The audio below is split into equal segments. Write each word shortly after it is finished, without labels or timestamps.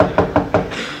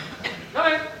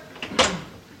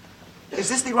Is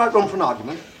this the right room for an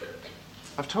argument?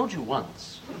 I've told you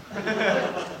once.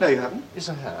 No, you haven't. Yes,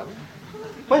 I have.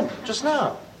 When? Just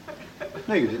now.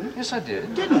 No, you didn't. Yes, I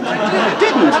did. Didn't. I did.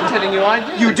 Didn't. I'm telling you, I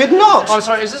did. You did not. Oh, I'm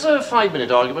sorry. Is this a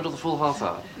 5-minute argument or the full half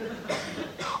hour?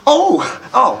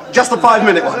 Oh, just the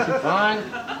 5-minute one. Fine.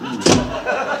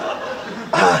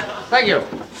 Thank you.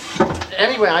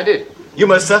 Anyway, I did. You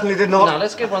most certainly did not. Now,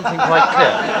 let's get one thing quite clear.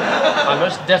 I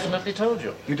most definitely told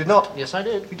you. You did not. Yes, I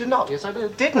did. You did not. Yes, I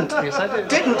did. Didn't. Yes, I did.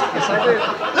 Didn't. Yes, I did.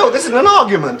 No, this isn't an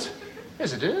argument.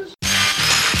 Yes, it is.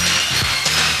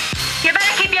 You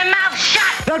better keep your mouth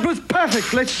shut. That was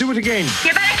perfect. Let's do it again.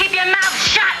 You better keep your mouth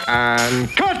shut. And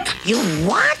cut. You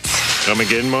what? Come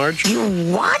again, Marge?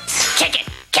 You what? Kick it.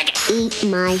 Kick it. Eat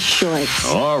my shorts.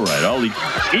 All right, I'll eat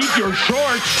your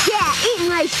shorts. Yeah, eat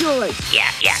my shorts. Yeah.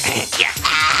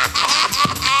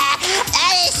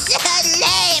 That is so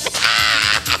lame.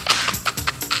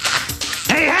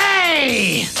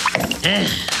 Hey!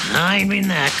 I mean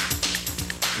that.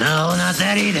 No, not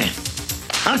that either.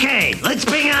 Okay, let's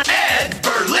bring on Ed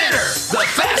Berliner, the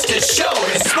fastest show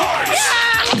in sports.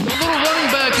 The little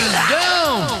running back is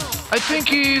down. I think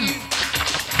he's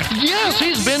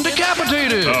been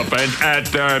decapitated. Up and at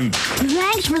them.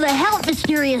 Thanks for the help,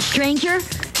 mysterious stranger.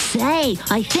 Say,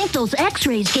 I think those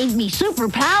x-rays gave me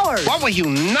superpowers. What, were you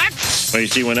nuts? Well, you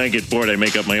see, when I get bored, I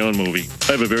make up my own movie.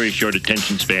 I have a very short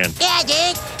attention span. Yeah,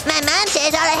 dude. My mom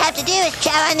says all I have to do is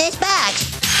chow on this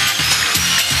box.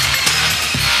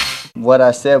 What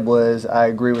I said was I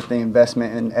agree with the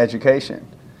investment in education.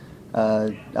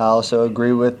 I also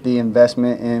agree with the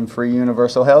investment in free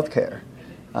universal health care,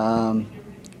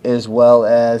 as well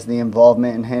as the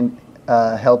involvement in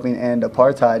helping end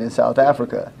apartheid in South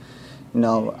Africa. You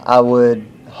know, I would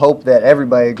hope that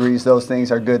everybody agrees those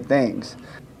things are good things.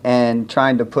 And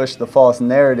trying to push the false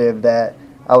narrative that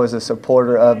I was a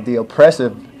supporter of the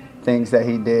oppressive things that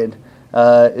he did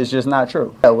is just not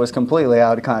true. That was completely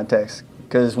out of context.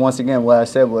 Because once again, what I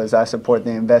said was I support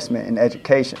the investment in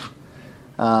education.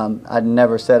 I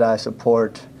never said I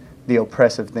support the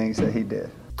oppressive things that he did.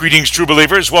 Greetings, true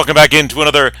believers. Welcome back into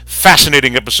another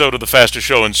fascinating episode of the fastest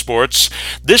show in sports.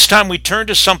 This time we turn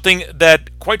to something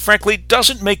that, quite frankly,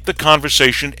 doesn't make the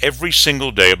conversation every single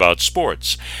day about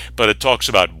sports. But it talks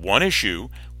about one issue,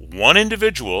 one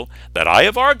individual that I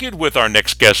have argued with our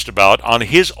next guest about on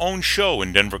his own show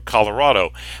in Denver,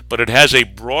 Colorado. But it has a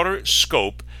broader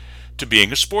scope to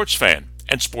being a sports fan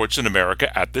and sports in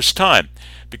America at this time.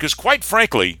 Because quite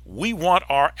frankly, we want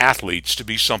our athletes to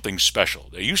be something special.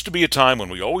 There used to be a time when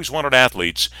we always wanted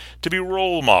athletes to be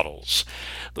role models.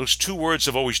 Those two words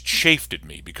have always chafed at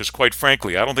me because quite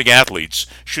frankly, I don't think athletes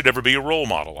should ever be a role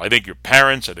model. I think your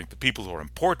parents, I think the people who are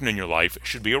important in your life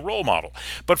should be a role model.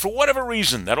 But for whatever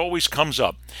reason, that always comes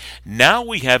up. Now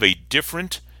we have a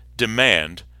different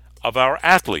demand of our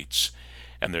athletes.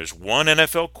 And there's one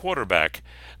NFL quarterback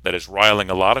that is riling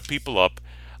a lot of people up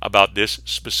about this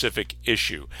specific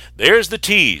issue. There's the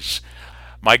tease.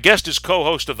 My guest is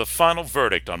co-host of The Final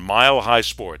Verdict on Mile High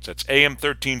Sports. That's AM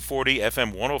 1340,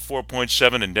 FM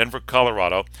 104.7 in Denver,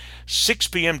 Colorado. 6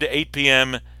 p.m. to 8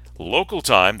 p.m. local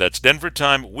time. That's Denver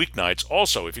time weeknights.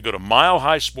 Also, if you go to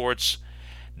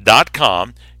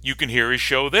milehighsports.com, you can hear his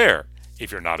show there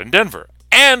if you're not in Denver.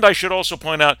 And I should also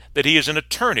point out that he is an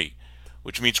attorney,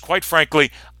 which means, quite frankly,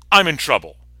 I'm in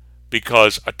trouble.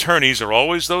 Because attorneys are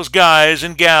always those guys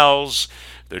and gals.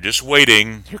 They're just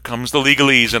waiting. Here comes the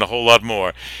legalese and a whole lot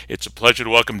more. It's a pleasure to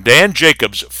welcome Dan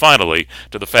Jacobs, finally,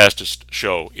 to the fastest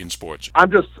show in sports.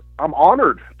 I'm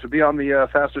honored to be on the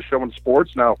fastest show in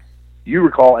sports. Now, you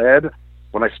recall, Ed,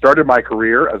 when I started my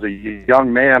career as a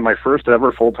young man, my first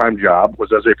ever full-time job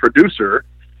was as a producer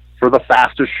for the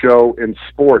fastest show in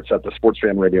sports at the Sports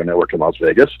Fan Radio Network in Las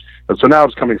Vegas. And so now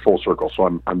it's coming full circle,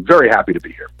 so I'm very happy to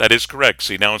be here. That is correct.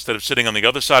 See, now instead of sitting on the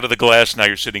other side of the glass, now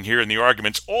you're sitting here in the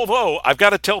arguments. Although, I've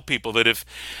got to tell people that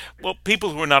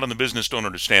people who are not in the business don't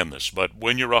understand this, but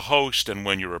when you're a host and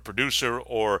when you're a producer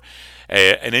or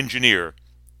an engineer,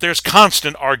 there's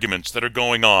constant arguments that are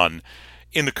going on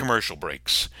in the commercial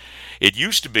breaks. It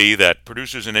used to be that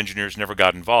producers and engineers never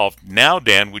got involved. Now,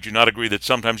 Dan, would you not agree that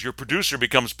sometimes your producer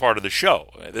becomes part of the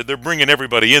show? They're bringing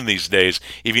everybody in these days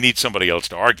if you need somebody else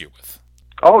to argue with.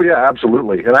 Oh, yeah,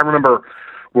 absolutely. And I remember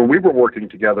when we were working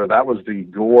together, that was the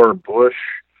Gore-Bush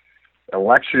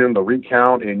election, the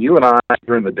recount, and you and I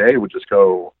during the day would just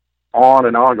go on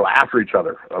and on, go after each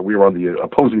other. We were on the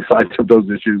opposing sides of those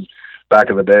issues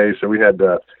back in the day, so we had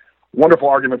wonderful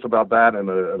arguments about that and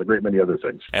a great many other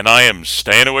things. And I am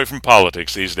staying away from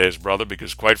politics these days, brother,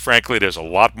 because quite frankly, there's a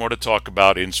lot more to talk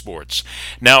about in sports.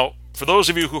 Now, For those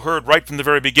of you who heard right from the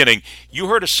very beginning, you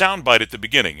heard a soundbite at the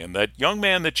beginning, and that young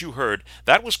man that you heard,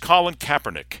 that was Colin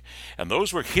Kaepernick. And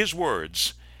those were his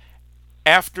words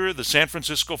after the San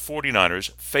Francisco 49ers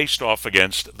faced off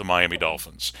against the Miami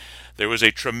Dolphins. There was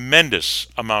a tremendous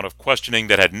amount of questioning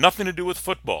that had nothing to do with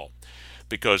football,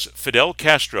 because Fidel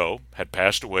Castro had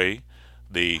passed away,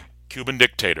 the Cuban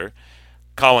dictator.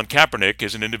 Colin Kaepernick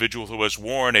is an individual who has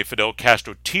worn a Fidel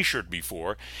Castro t-shirt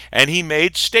before, and he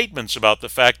made statements about the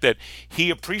fact that he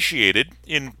appreciated,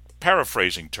 in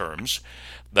paraphrasing terms,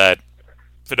 that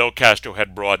Fidel Castro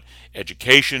had brought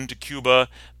education to Cuba,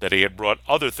 that he had brought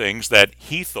other things that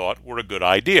he thought were a good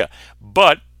idea.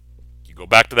 But you go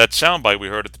back to that soundbite we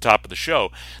heard at the top of the show,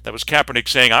 that was Kaepernick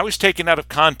saying, I was taken out of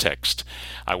context.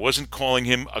 I wasn't calling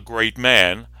him a great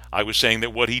man. I was saying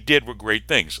that what he did were great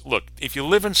things. Look, if you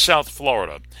live in South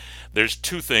Florida, there's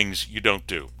two things you don't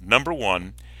do. Number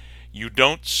one, you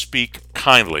don't speak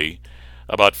kindly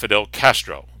about Fidel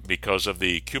Castro because of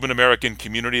the Cuban-American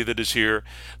community that is here,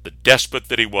 the despot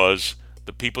that he was,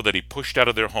 the people that he pushed out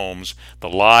of their homes, the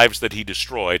lives that he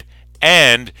destroyed,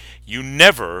 and you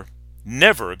never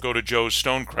go to Joe's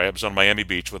Stone Crabs on Miami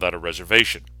Beach without a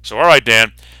reservation. So, all right,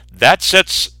 Dan, that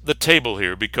sets the table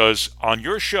here, because on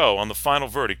your show, on The Final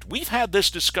Verdict, we've had this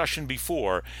discussion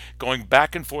before, going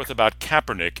back and forth about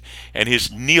Kaepernick and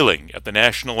his kneeling at the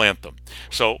national anthem.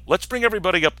 So let's bring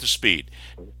everybody up to speed.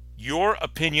 Your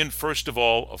opinion, first of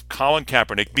all, of Colin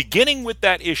Kaepernick, beginning with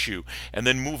that issue and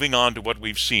then moving on to what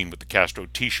we've seen with the Castro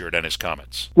t-shirt and his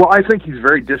comments. Well, I think he's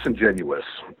very disingenuous.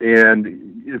 And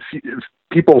if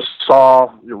people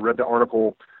saw, read the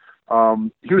article,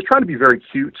 he was trying to be very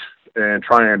cute and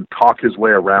try and talk his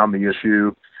way around the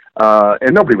issue,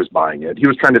 and nobody was buying it. He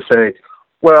was trying to say,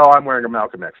 well, I'm wearing a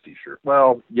Malcolm X t-shirt.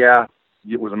 Well, yeah,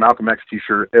 it was a Malcolm X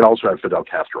t-shirt. It also had Fidel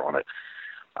Castro on it.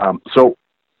 So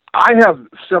I have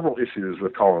several issues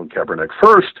with Colin Kaepernick.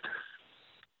 First,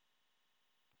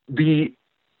 the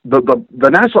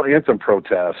national anthem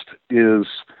protest is,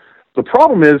 the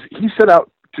problem is he set out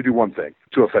to do one thing,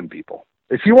 to offend people.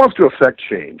 If he wants to affect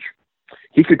change,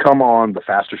 he could come on the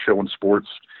fastest show in sports.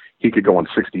 He could go on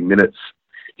 60 Minutes.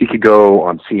 He could go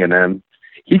on CNN.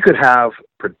 He could have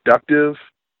productive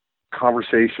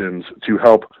conversations to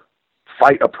help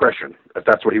fight oppression, if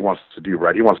that's what he wants to do,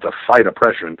 right? He wants to fight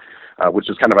oppression, which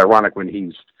is kind of ironic when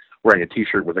he's wearing a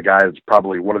T-shirt with a guy that's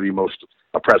probably one of the most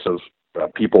oppressive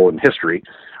people in history.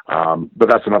 But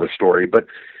that's another story. But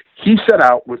he set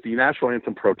out with the national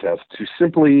anthem protest to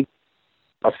simply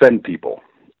offend people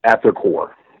at their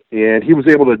core. And he was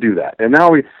able to do that. And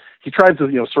now he tried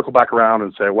to, circle back around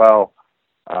and say, well,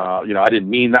 I didn't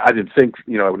mean that. I didn't think,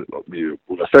 it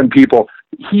would offend people.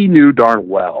 He knew darn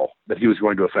well that he was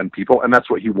going to offend people, and that's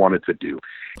what he wanted to do.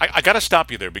 I got to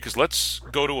stop you there, because let's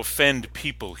go to offend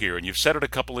people here, and you've said it a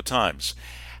couple of times.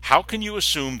 How can you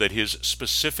assume that his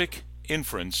specific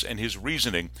inference and his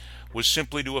reasoning was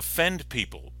simply to offend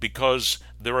people? Because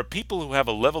there are people who have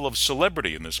a level of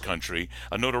celebrity in this country,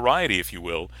 a notoriety, if you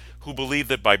will, who believe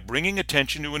that by bringing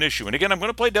attention to an issue, and again, I'm going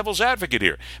to play devil's advocate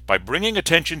here, by bringing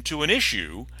attention to an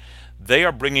issue, they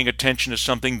are bringing attention to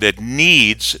something that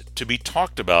needs to be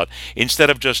talked about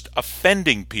instead of just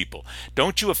offending people.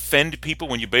 Don't you offend people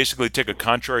when you basically take a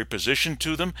contrary position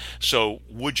to them? So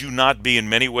would you not be in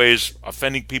many ways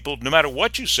offending people? No matter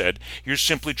what you said, you're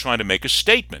simply trying to make a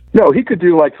statement. No, he could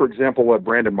do, like, for example, what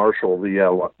Brandon Marshall,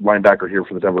 the linebacker here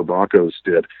for the Denver Broncos,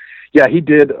 did. Yeah, he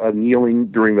did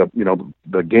kneeling during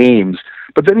the games,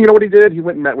 but then you know what he did? He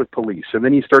went and met with police, and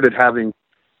then he started having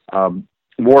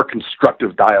more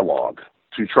constructive dialogue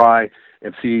to try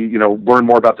and see, learn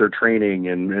more about their training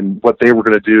and what they were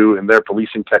going to do and their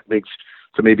policing techniques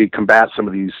to maybe combat some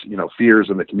of these, fears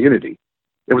in the community.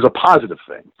 It was a positive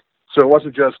thing. So it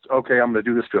wasn't just, okay, I'm going to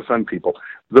do this to offend people.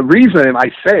 The reason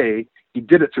I say he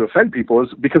did it to offend people is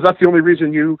because that's the only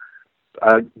reason you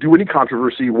do any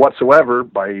controversy whatsoever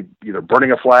by either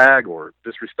burning a flag or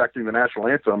disrespecting the national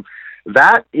anthem.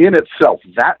 That in itself,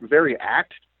 that very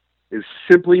act, is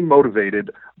simply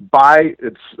motivated by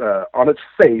its on its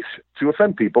face to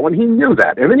offend people, and he knew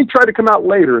that. And then he tried to come out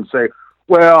later and say,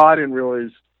 well, I didn't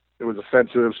realize it was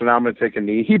offensive, so now I'm going to take a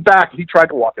knee. He tried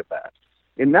to walk it back.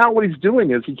 And now what he's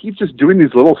doing is he keeps just doing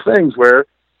these little things where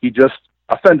he just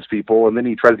offends people, and then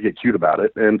he tries to get cute about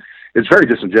it, and it's very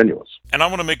disingenuous. And I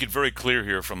want to make it very clear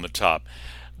here from the top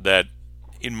that,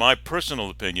 in my personal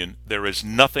opinion, there is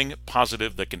nothing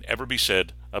positive that can ever be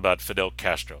said about Fidel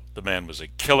Castro. The man was a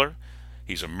killer.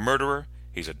 He's a murderer.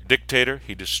 He's a dictator.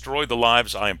 He destroyed the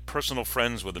lives. I am personal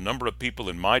friends with a number of people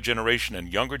in my generation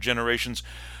and younger generations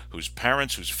whose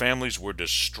parents, whose families were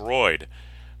destroyed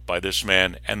by this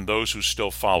man and those who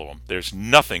still follow him. There's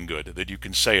nothing good that you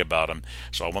can say about him,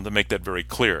 so I want to make that very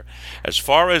clear. As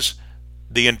far as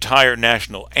the entire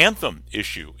national anthem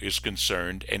issue is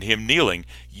concerned and him kneeling,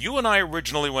 you and I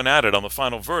originally went at it on the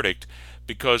final verdict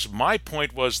because my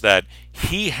point was that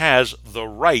he has the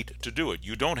right to do it.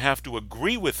 You don't have to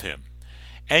agree with him,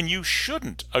 and you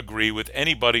shouldn't agree with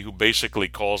anybody who basically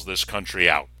calls this country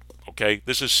out. Okay?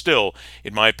 This is still,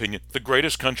 in my opinion, the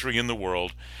greatest country in the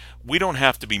world. We don't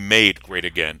have to be made great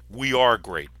again. We are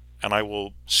great. And I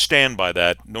will stand by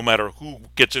that no matter who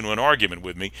gets into an argument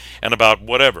with me and about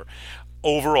whatever.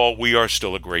 Overall, we are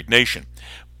still a great nation.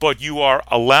 But you are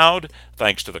allowed,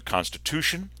 thanks to the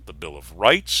Constitution, the Bill of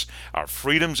Rights, our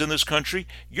freedoms in this country,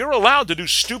 you're allowed to do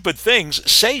stupid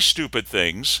things, say stupid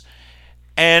things,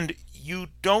 and you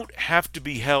don't have to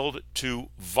be held to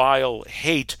vile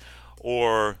hate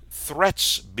or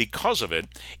threats because of it.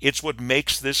 It's what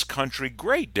makes this country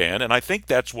great, Dan, and I think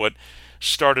that's what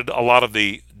started a lot of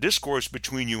the discourse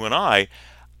between you and I.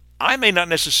 I may not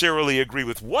necessarily agree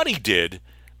with what he did,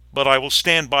 but I will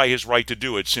stand by his right to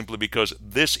do it simply because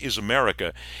this is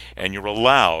America, and you're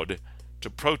allowed to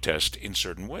protest in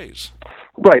certain ways.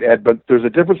 Right, Ed, but there's a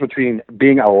difference between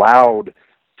being allowed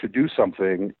to do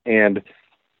something and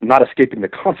not escaping the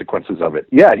consequences of it.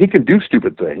 Yeah, he can do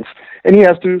stupid things, and he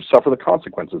has to suffer the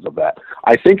consequences of that.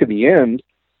 I think in the end,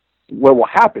 what will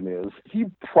happen is he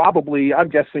probably, I'm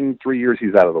guessing 3 years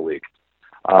he's out of the league.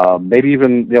 Maybe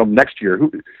even next year.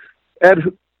 Ed,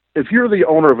 if you're the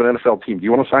owner of an NFL team, do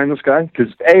you want to sign this guy?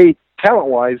 Because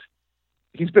talent-wise,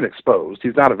 he's been exposed.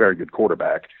 He's not a very good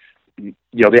quarterback. They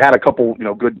had a couple,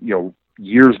 good,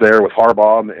 years there with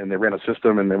Harbaugh, and they ran a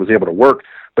system, and it was able to work.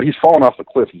 But he's fallen off the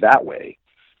cliff that way.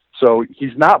 So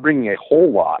he's not bringing a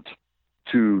whole lot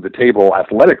to the table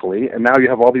athletically, and now you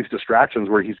have all these distractions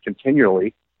where he's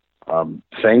continually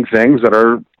saying things that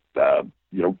are,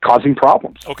 causing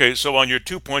problems. Okay, so on your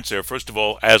 2 points there, first of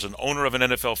all, as an owner of an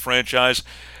NFL franchise,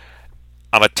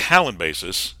 on a talent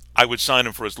basis, I would sign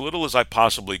him for as little as I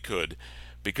possibly could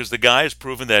because the guy has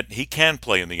proven that he can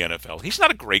play in the NFL. He's not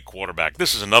a great quarterback.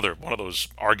 This is another one of those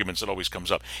arguments that always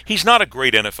comes up. He's not a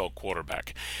great NFL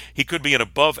quarterback. He could be an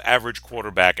above-average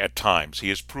quarterback at times. He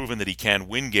has proven that he can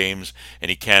win games and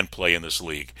he can play in this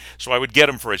league. So I would get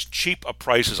him for as cheap a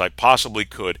price as I possibly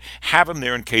could, have him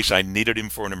there in case I needed him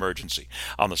for an emergency.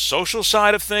 On the social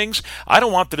side of things, I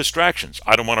don't want the distractions.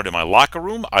 I don't want it in my locker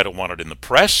room. I don't want it in the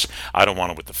press. I don't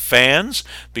want it with the fans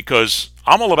because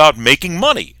I'm all about making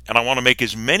money, and I want to make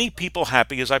as many people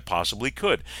happy as I possibly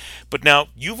could. But now,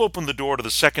 you've opened the door to the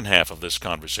second half of this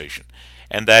conversation,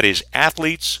 and that is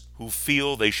athletes who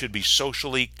feel they should be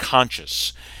socially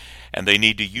conscious, and they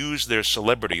need to use their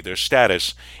celebrity, their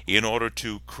status, in order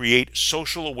to create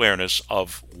social awareness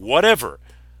of whatever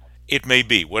it may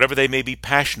be, whatever they may be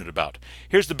passionate about.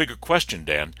 Here's the bigger question,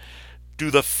 Dan. Do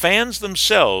the fans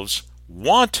themselves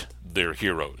want their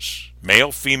heroes,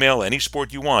 male, female, any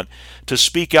sport you want, to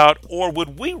speak out, or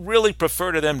would we really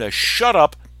prefer to them to shut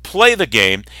up, play the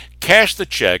game, cash the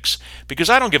checks, because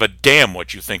I don't give a damn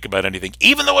what you think about anything,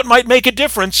 even though it might make a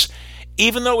difference,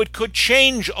 even though it could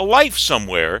change a life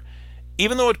somewhere,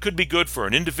 even though it could be good for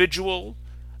an individual,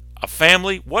 a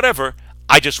family, whatever.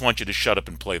 I just want you to shut up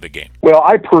and play the game. Well,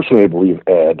 I personally believe,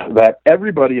 Ed, that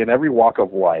everybody in every walk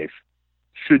of life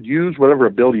should use whatever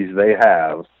abilities they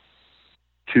have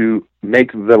to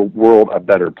make the world a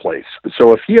better place.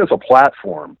 So if he has a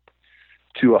platform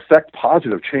to affect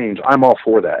positive change, I'm all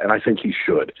for that, and I think he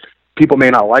should. People may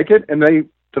not like it, and then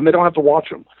they don't have to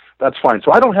watch him. That's fine.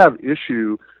 So I don't have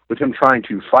issue with him trying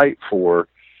to fight for,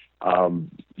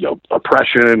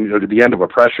 oppression, to the end of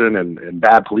oppression and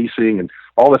bad policing and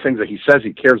all the things that he says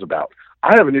he cares about.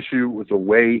 I have an issue with the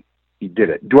way he did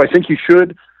it. Do I think he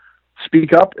should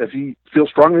speak up if he feels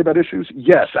strongly about issues?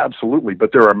 Yes, absolutely.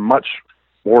 But there are much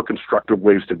more constructive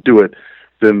ways to do it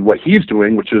than what he's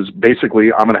doing, which is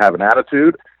basically, I'm going to have an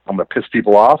attitude, I'm going to piss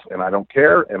people off, and I don't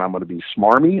care, and I'm going to be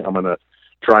smarmy, I'm going to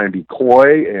try and be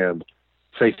coy and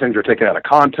say things are taken out of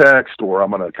context, or I'm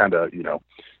going to kind of,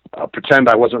 pretend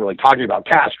I wasn't really talking about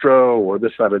Castro or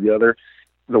this, that, or the other.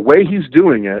 The way he's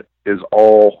doing it is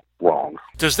all wrong.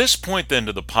 Does this point then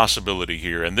to the possibility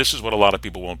here, and this is what a lot of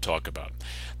people won't talk about,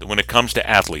 that when it comes to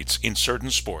athletes in certain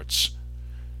sports,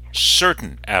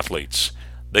 certain athletes,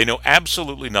 they know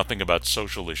absolutely nothing about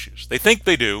social issues. They think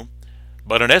they do,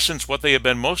 but in essence what they have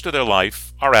been most of their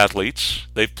life are athletes.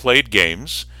 They've played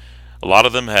games.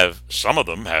 Some of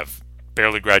them have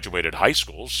barely graduated high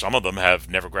school. Some of them have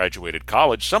never graduated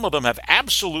college. Some of them have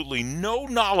absolutely no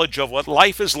knowledge of what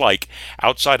life is like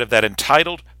outside of that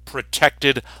entitled,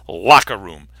 protected locker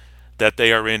room that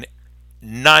they are in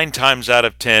 9 times out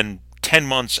of 10 10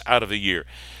 months out of the year.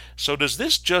 So does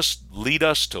this just lead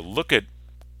us to look at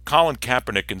Colin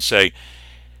Kaepernick and say,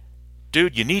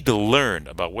 dude, you need to learn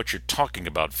about what you're talking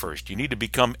about first. You need to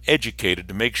become educated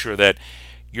to make sure that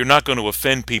you're not going to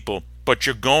offend people, but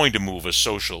you're going to move a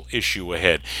social issue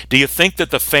ahead. Do you think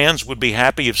that the fans would be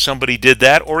happy if somebody did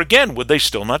that, or again, would they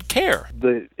still not care?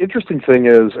 The interesting thing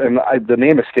is, and the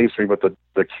name escapes me, but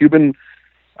the Cuban,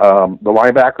 the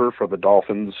linebacker for the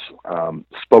Dolphins,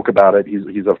 spoke about it.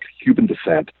 He's of Cuban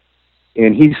descent,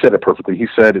 and he said it perfectly. He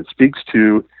said it speaks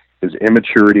to his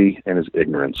immaturity and his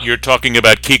ignorance. You're talking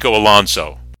about Kiko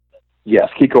Alonso. Yes,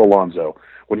 Kiko Alonso.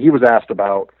 When he was asked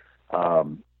about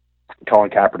Colin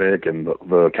Kaepernick and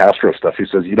the Castro stuff, he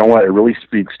says, you know what, it really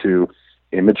speaks to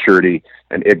immaturity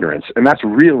and ignorance. And that's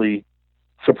really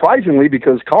surprisingly,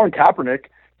 because Colin Kaepernick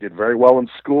did very well in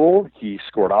school. He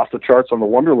scored off the charts on the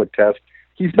Wonderlic test.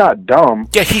 He's not dumb.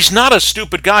 Yeah, he's not a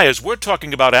stupid guy. As we're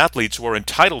talking about athletes who are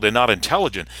entitled and not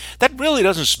intelligent, that really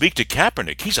doesn't speak to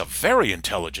Kaepernick. He's a very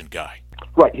intelligent guy.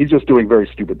 Right, he's just doing very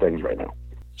stupid things right now.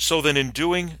 So then in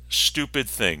doing stupid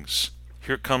things,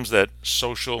 here comes that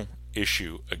social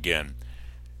issue again.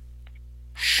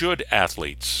 Should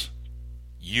athletes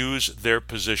use their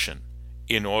position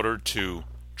in order to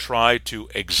try to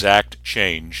exact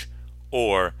change,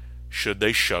 or should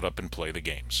they shut up and play the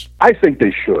games? I think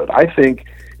they should. I think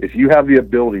if you have the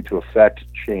ability to affect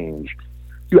change,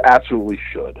 you absolutely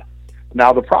should.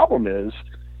 Now, the problem is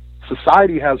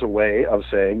society has a way of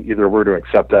saying either we're to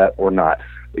accept that or not.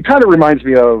 It kind of reminds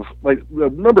me of, like,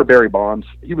 remember Barry Bonds?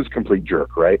 He was a complete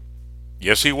jerk, right?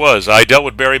 Yes, he was. I dealt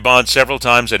with Barry Bonds several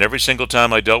times, and every single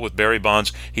time I dealt with Barry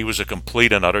Bonds, he was a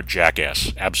complete and utter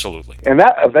jackass. Absolutely. And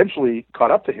that eventually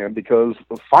caught up to him because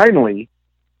finally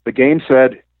the game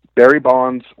said, Barry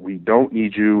Bonds, we don't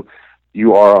need you.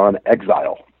 You are on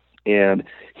exile. And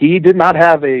he did not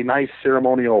have a nice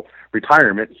ceremonial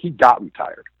retirement. He got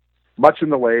retired, much in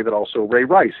the way that also Ray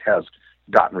Rice has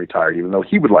gotten retired, even though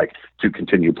he would like to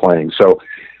continue playing. So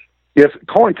if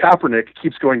Colin Kaepernick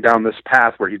keeps going down this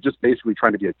path where he's just basically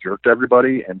trying to be a jerk to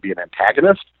everybody and be an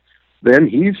antagonist, then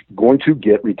he's going to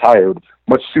get retired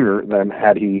much sooner than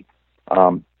had he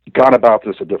gone about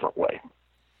this a different way.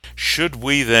 Should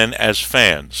we then, as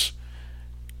fans,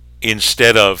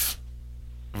 instead of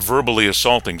verbally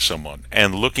assaulting someone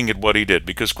and looking at what he did,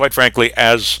 because quite frankly,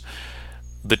 as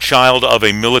the child of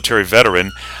a military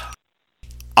veteran,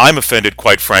 I'm offended,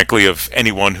 quite frankly, of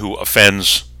anyone who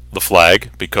offends the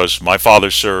flag, because my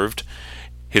father served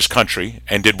his country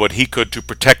and did what he could to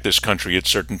protect this country at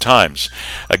certain times.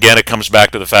 Again, it comes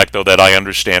back to the fact, though, that I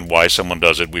understand why someone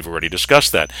does it. We've already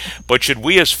discussed that. But should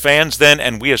we as fans then,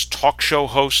 and we as talk show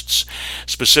hosts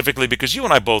specifically, because you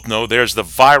and I both know there's the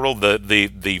viral,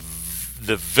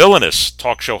 the villainous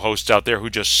talk show hosts out there who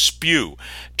just spew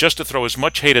just to throw as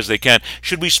much hate as they can.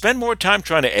 Should we spend more time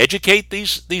trying to educate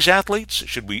these athletes?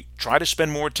 Should we try to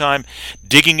spend more time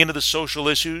digging into the social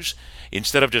issues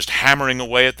instead of just hammering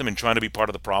away at them and trying to be part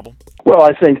of the problem? Well,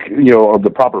 I think, of the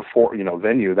proper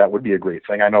venue, that would be a great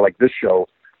thing. I know, like this show,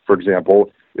 for example,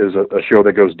 is a show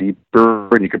that goes deeper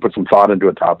and you can put some thought into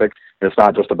a topic. And it's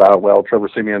not just about, well, Trevor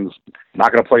Siemian's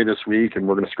not going to play this week and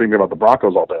we're going to scream about the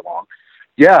Broncos all day long.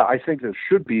 Yeah, I think there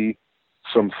should be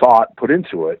some thought put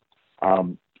into it.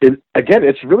 Again,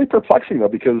 it's really perplexing, though,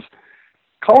 because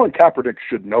Colin Kaepernick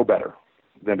should know better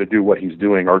than to do what he's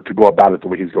doing or to go about it the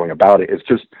way he's going about it. It's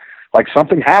just like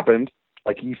something happened,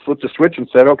 like he flipped a switch and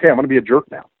said, okay, I'm going to be a jerk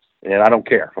now, and I don't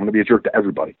care. I'm going to be a jerk to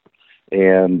everybody.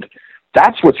 And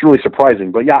that's what's really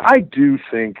surprising. But, yeah, I do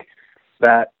think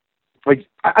that, like,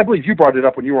 I believe you brought it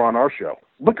up when you were on our show.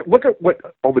 Look at what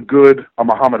all the good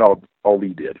Muhammad Ali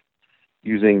did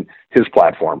using his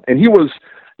platform. And he was,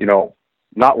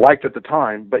 not liked at the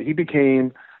time, but he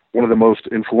became one of the most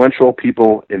influential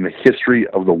people in the history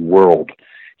of the world.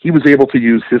 He was able to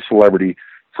use his celebrity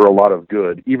for a lot of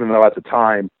good, even though at the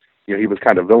time, he was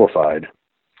kind of vilified.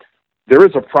 There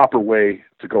is a proper way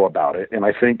to go about it. And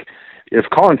I think if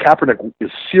Colin Kaepernick is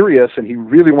serious and he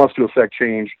really wants to affect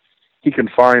change, he can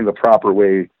find the proper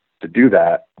way to do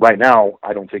that. Right now,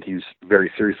 I don't think he's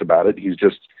very serious about it. He's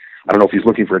just, I don't know if he's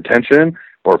looking for attention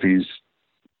or if he's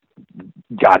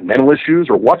got mental issues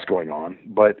or what's going on,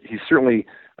 but he's certainly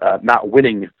not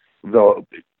winning the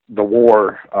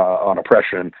war on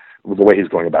oppression with the way he's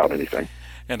going about anything.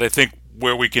 And I think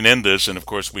where we can end this, and of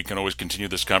course we can always continue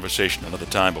this conversation another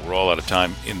time, but we're all out of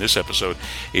time in this episode,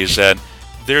 is that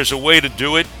there's a way to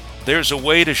do it. There's a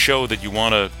way to show that you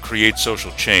want to create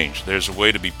social change. There's a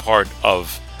way to be part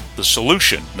of the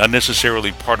solution, not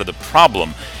necessarily part of the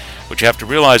problem. What you have to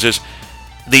realize is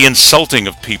the insulting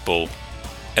of people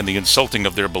and the insulting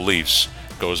of their beliefs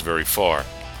goes very far.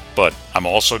 But I'm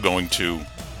also going to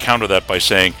counter that by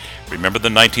saying, remember the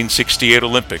 1968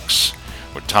 Olympics,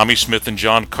 where Tommy Smith and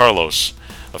John Carlos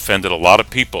offended a lot of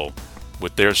people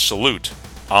with their salute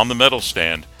on the medal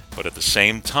stand, but at the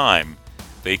same time,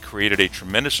 they created a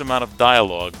tremendous amount of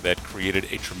dialogue that created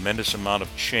a tremendous amount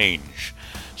of change.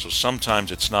 So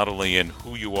sometimes it's not only in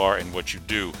who you are and what you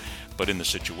do, but in the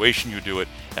situation you do it,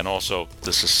 and also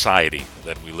the society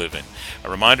that we live in. A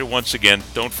reminder once again,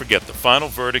 don't forget, the final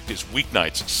verdict is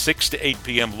weeknights, 6 to 8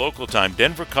 p.m. local time,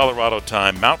 Denver, Colorado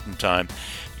time, Mountain time.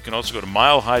 You can also go to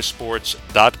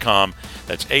milehighsports.com.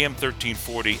 That's AM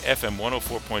 1340, FM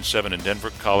 104.7 in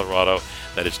Denver, Colorado.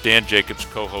 That is Dan Jacobs,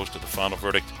 co-host of The Final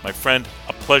Verdict. My friend,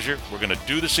 a pleasure. We're going to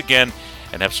do this again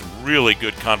and have some really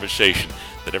good conversation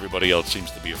that everybody else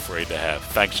seems to be afraid to have.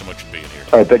 Thanks so much for being here.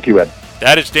 All right, thank you, Ed.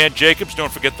 That is Dan Jacobs.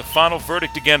 Don't forget The Final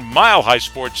Verdict again,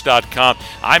 milehighsports.com.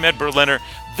 I'm Ed Berliner.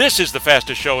 This is the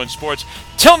fastest show in sports.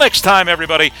 Till next time,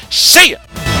 everybody. See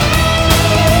ya!